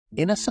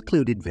In a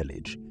secluded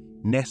village,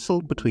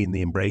 nestled between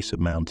the embrace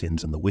of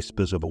mountains and the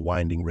whispers of a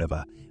winding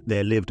river,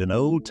 there lived an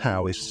old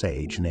Taoist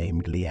sage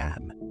named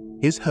Lian.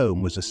 His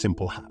home was a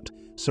simple hut,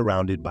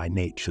 surrounded by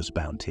nature's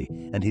bounty,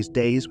 and his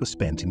days were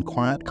spent in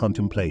quiet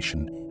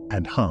contemplation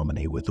and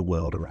harmony with the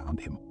world around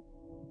him.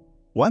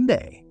 One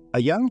day, a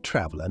young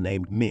traveller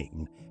named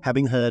Ming,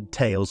 having heard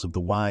tales of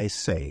the wise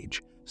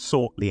sage,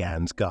 sought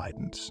Lian's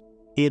guidance.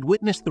 He had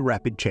witnessed the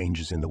rapid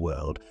changes in the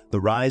world,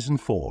 the rise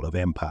and fall of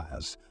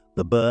empires,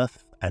 the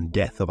birth and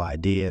death of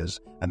ideas,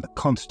 and the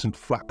constant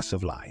flux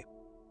of life.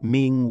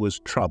 Ming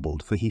was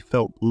troubled, for he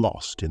felt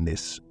lost in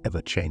this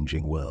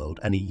ever-changing world,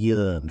 and he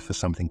yearned for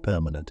something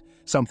permanent,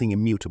 something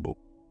immutable.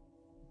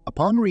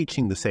 Upon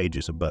reaching the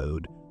sage's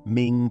abode,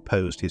 Ming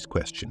posed his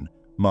question,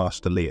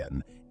 "Master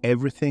Lian,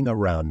 everything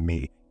around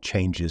me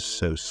changes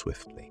so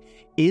swiftly.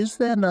 Is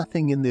there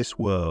nothing in this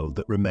world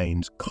that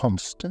remains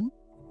constant?"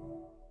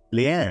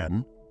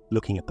 Lian,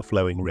 looking at the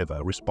flowing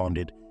river,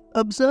 responded,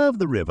 "Observe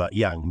the river,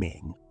 young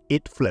Ming.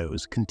 It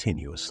flows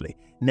continuously,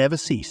 never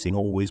ceasing,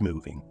 always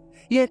moving.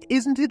 Yet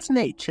isn't its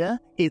nature,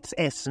 its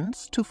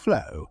essence, to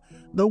flow?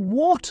 The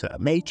water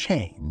may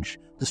change,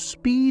 the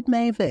speed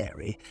may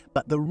vary,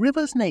 but the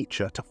river's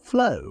nature to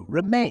flow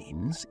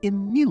remains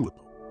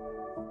immutable."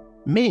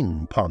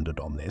 Ming pondered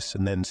on this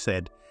and then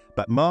said,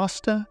 "But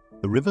master,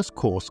 the river's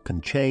course can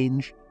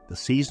change, the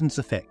seasons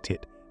affect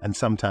it, and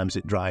sometimes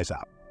it dries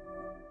up."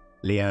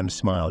 Lian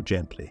smiled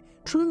gently.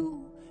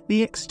 "True,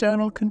 the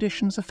external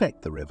conditions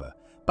affect the river,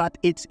 but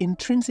its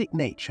intrinsic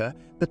nature,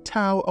 the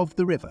Tao of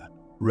the river,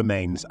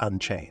 remains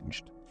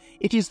unchanged.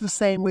 It is the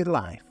same with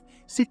life.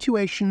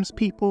 Situations,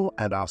 people,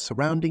 and our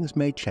surroundings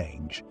may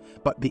change,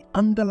 but the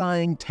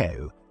underlying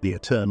Tao, the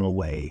eternal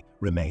way,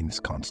 remains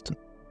constant."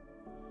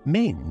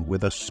 Ming,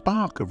 with a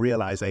spark of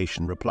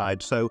realization,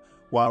 replied, "So,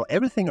 while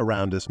everything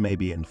around us may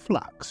be in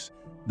flux,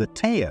 the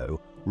Tao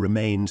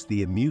remains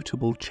the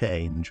immutable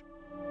change."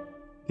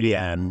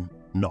 Lian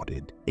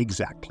nodded.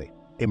 "Exactly.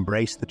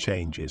 Embrace the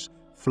changes,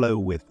 flow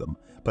with them,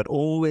 but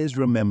always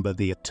remember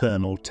the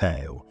eternal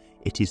Tao.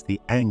 It is the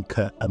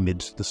anchor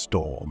amidst the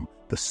storm,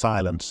 the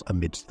silence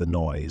amidst the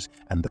noise,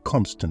 and the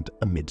constant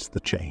amidst the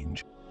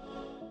change."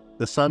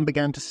 The sun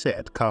began to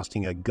set,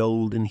 casting a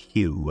golden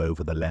hue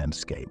over the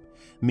landscape.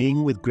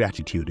 Ming, with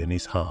gratitude in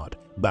his heart,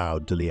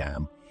 bowed to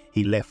Lian.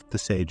 He left the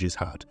sage's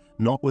hut,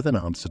 not with an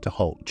answer to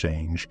halt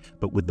change,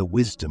 but with the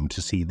wisdom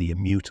to see the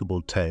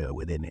immutable Tao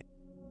within it.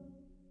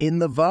 In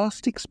the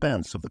vast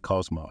expanse of the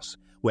cosmos,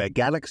 where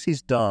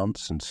galaxies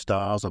dance and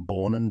stars are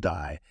born and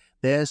die,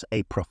 there's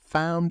a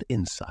profound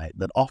insight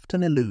that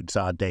often eludes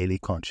our daily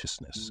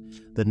consciousness,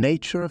 the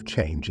nature of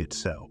change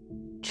itself.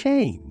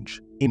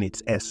 Change, in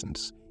its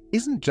essence,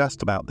 isn't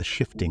just about the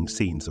shifting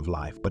scenes of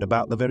life, but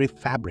about the very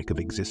fabric of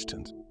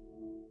existence.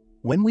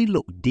 When we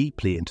look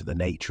deeply into the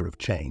nature of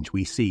change,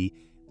 we see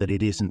that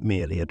it isn't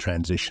merely a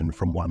transition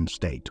from one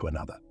state to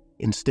another.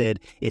 Instead,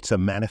 it's a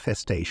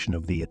manifestation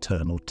of the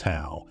eternal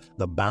Tao,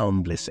 the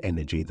boundless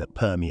energy that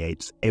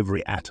permeates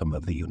every atom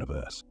of the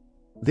universe.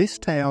 This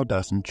Tao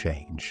doesn't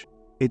change.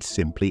 It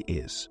simply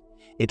is.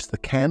 It's the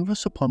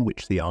canvas upon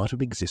which the art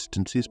of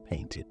existence is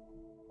painted.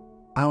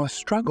 Our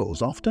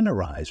struggles often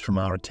arise from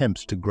our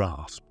attempts to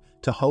grasp,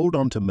 to hold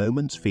on to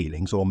moments,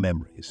 feelings, or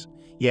memories.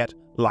 Yet,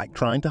 like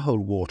trying to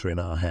hold water in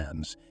our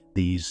hands,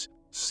 these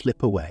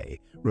slip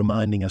away,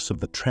 reminding us of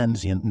the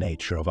transient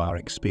nature of our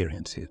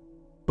experiences.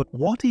 But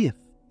what if,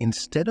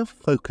 instead of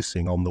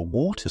focusing on the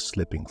water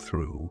slipping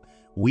through,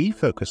 we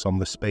focus on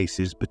the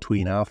spaces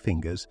between our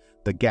fingers,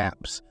 the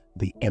gaps,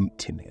 the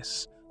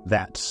emptiness?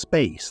 That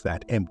space,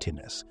 that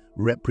emptiness,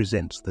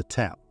 represents the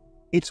Tao.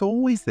 It's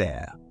always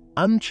there,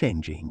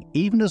 unchanging,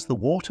 even as the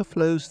water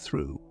flows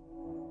through.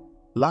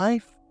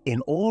 Life, in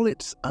all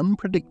its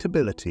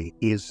unpredictability,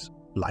 is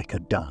like a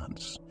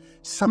dance.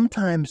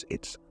 Sometimes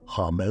it's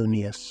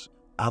harmonious,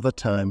 other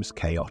times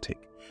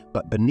chaotic.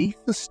 But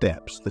beneath the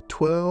steps, the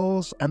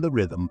twirls and the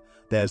rhythm,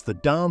 there's the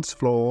dance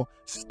floor,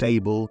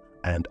 stable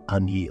and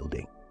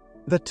unyielding.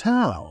 The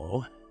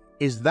Tao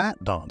is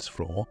that dance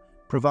floor,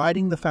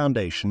 providing the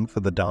foundation for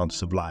the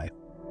dance of life.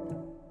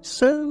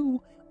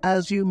 So,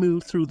 as you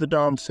move through the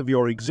dance of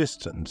your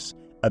existence,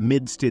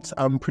 amidst its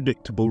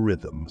unpredictable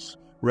rhythms,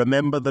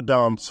 remember the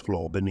dance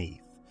floor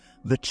beneath.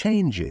 The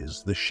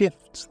changes, the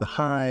shifts, the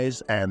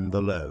highs and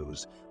the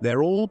lows,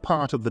 they're all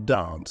part of the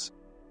dance,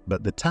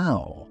 but the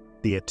Tao,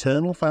 the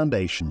eternal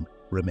foundation,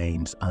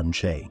 remains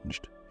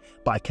unchanged.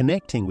 By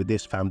connecting with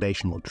this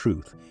foundational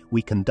truth,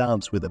 we can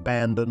dance with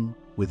abandon,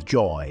 with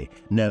joy,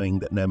 knowing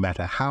that no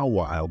matter how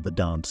wild the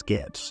dance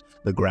gets,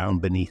 the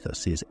ground beneath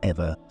us is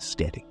ever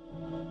steady.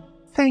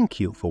 Thank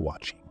you for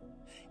watching.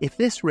 If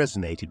this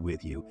resonated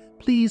with you,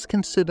 please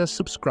consider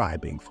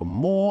subscribing for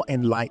more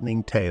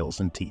enlightening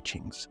tales and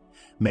teachings.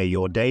 May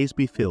your days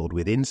be filled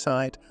with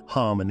insight,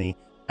 harmony,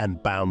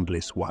 and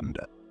boundless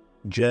wonder.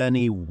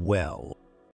 Journey well.